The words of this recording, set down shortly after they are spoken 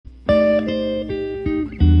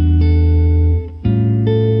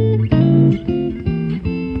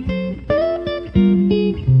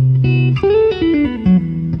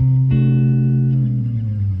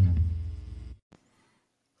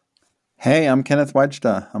Hey, I'm Kenneth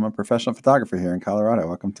Wajda. I'm a professional photographer here in Colorado.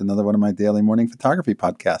 Welcome to another one of my daily morning photography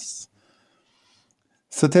podcasts.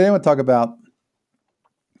 So today I want to talk about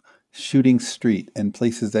shooting street and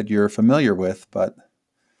places that you're familiar with, but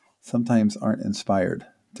sometimes aren't inspired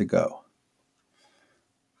to go.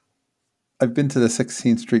 I've been to the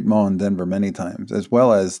 16th Street Mall in Denver many times, as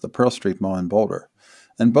well as the Pearl Street Mall in Boulder.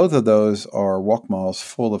 And both of those are walk malls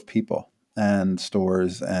full of people and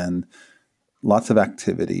stores and lots of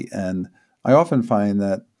activity. And I often find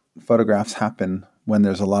that photographs happen when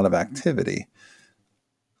there's a lot of activity.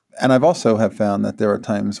 And I've also have found that there are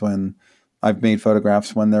times when I've made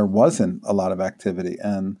photographs when there wasn't a lot of activity.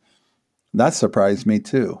 And that surprised me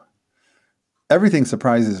too. Everything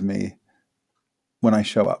surprises me when I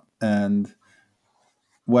show up. And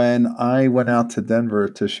when I went out to Denver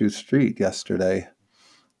to shoot street yesterday,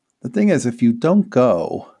 the thing is, if you don't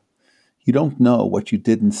go, you don't know what you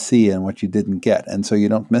didn't see and what you didn't get. And so you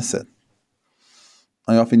don't miss it.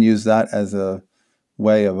 I often use that as a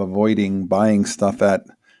way of avoiding buying stuff at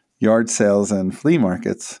yard sales and flea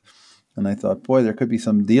markets. And I thought, boy, there could be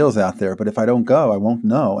some deals out there, but if I don't go, I won't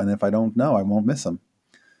know. And if I don't know, I won't miss them.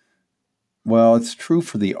 Well, it's true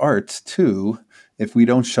for the arts too. If we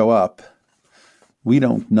don't show up, we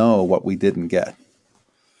don't know what we didn't get.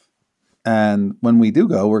 And when we do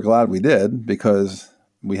go, we're glad we did because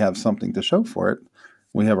we have something to show for it.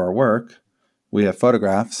 We have our work, we have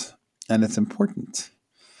photographs, and it's important.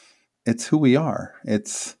 It's who we are.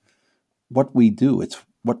 It's what we do. It's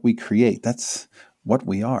what we create. That's what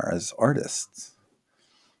we are as artists.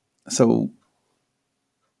 So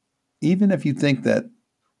even if you think that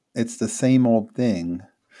it's the same old thing,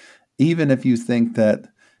 even if you think that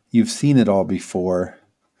you've seen it all before,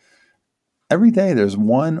 every day there's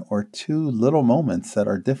one or two little moments that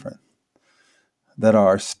are different, that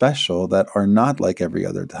are special, that are not like every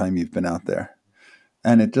other time you've been out there.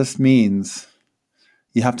 And it just means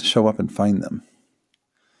you have to show up and find them.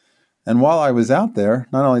 And while I was out there,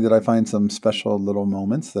 not only did I find some special little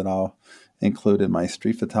moments that I'll include in my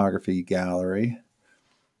street photography gallery,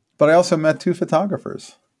 but I also met two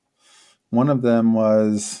photographers. One of them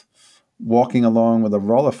was walking along with a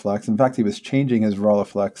Rolleiflex. In fact, he was changing his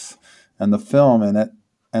Rolleiflex and the film in it,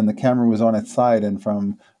 and the camera was on its side. And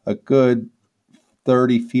from a good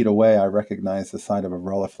 30 feet away, I recognized the side of a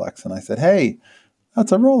Rolleiflex. And I said, "Hey,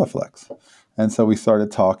 that's a Rolleiflex." And so we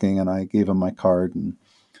started talking, and I gave him my card and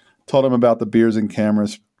told him about the Beers and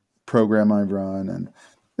Cameras program I run. And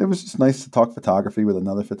it was just nice to talk photography with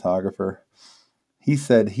another photographer. He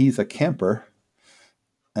said he's a camper.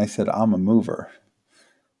 I said, I'm a mover.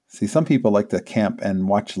 See, some people like to camp and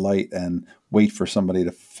watch light and wait for somebody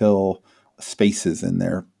to fill spaces in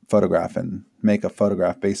their photograph and make a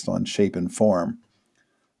photograph based on shape and form.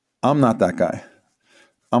 I'm not that guy.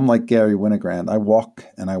 I'm like Gary Winogrand. I walk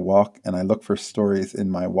and I walk and I look for stories in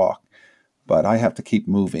my walk. But I have to keep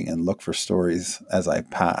moving and look for stories as I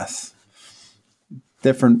pass.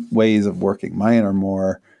 Different ways of working. Mine are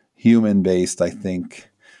more human-based, I think.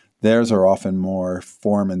 Theirs are often more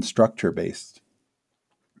form and structure-based.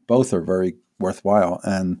 Both are very worthwhile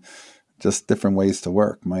and just different ways to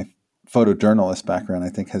work. My photojournalist background, I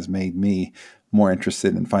think, has made me more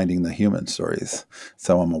interested in finding the human stories.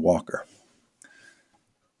 So I'm a walker.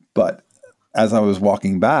 But as I was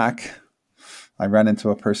walking back, I ran into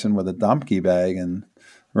a person with a Domke bag, and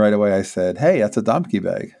right away I said, "Hey, that's a Domke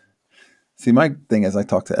bag." See, my thing is I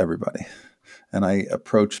talk to everybody, and I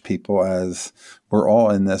approach people as we're all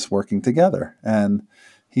in this working together. And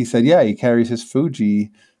he said, yeah, he carries his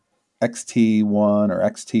Fuji XT1 or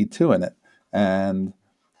XT2 in it. And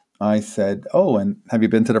I said, oh, and have you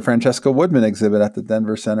been to the Francesca Woodman exhibit at the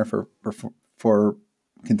Denver Center for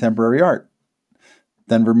Contemporary Art,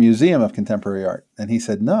 Denver Museum of Contemporary Art? And he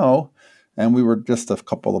said, no. And we were just a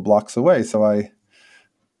couple of blocks away. So I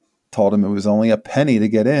told him it was only a penny to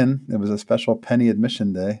get in. It was a special penny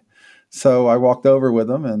admission day. So I walked over with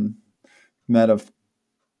him and met a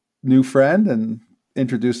new friend and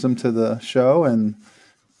introduced him to the show. And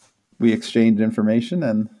we exchanged information.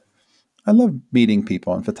 And I love meeting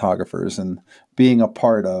people and photographers and being a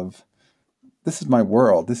part of, this is my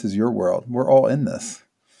world. This is your world. We're all in this.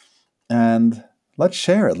 And let's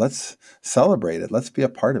share it. Let's celebrate it. Let's be a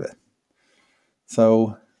part of it.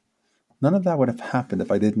 So none of that would have happened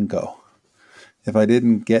if I didn't go. If I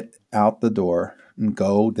didn't get out the door and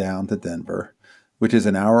go down to Denver, which is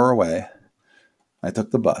an hour away, I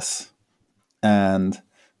took the bus. And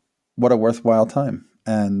what a worthwhile time.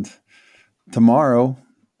 And tomorrow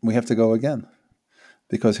we have to go again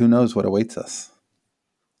because who knows what awaits us.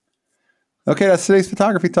 Okay, that's today's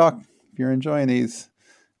photography talk. If you're enjoying these,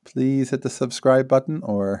 please hit the subscribe button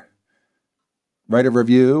or write a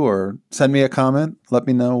review or send me a comment. Let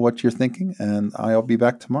me know what you're thinking, and I'll be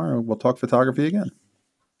back tomorrow. We'll talk photography again.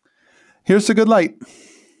 Here's the good light.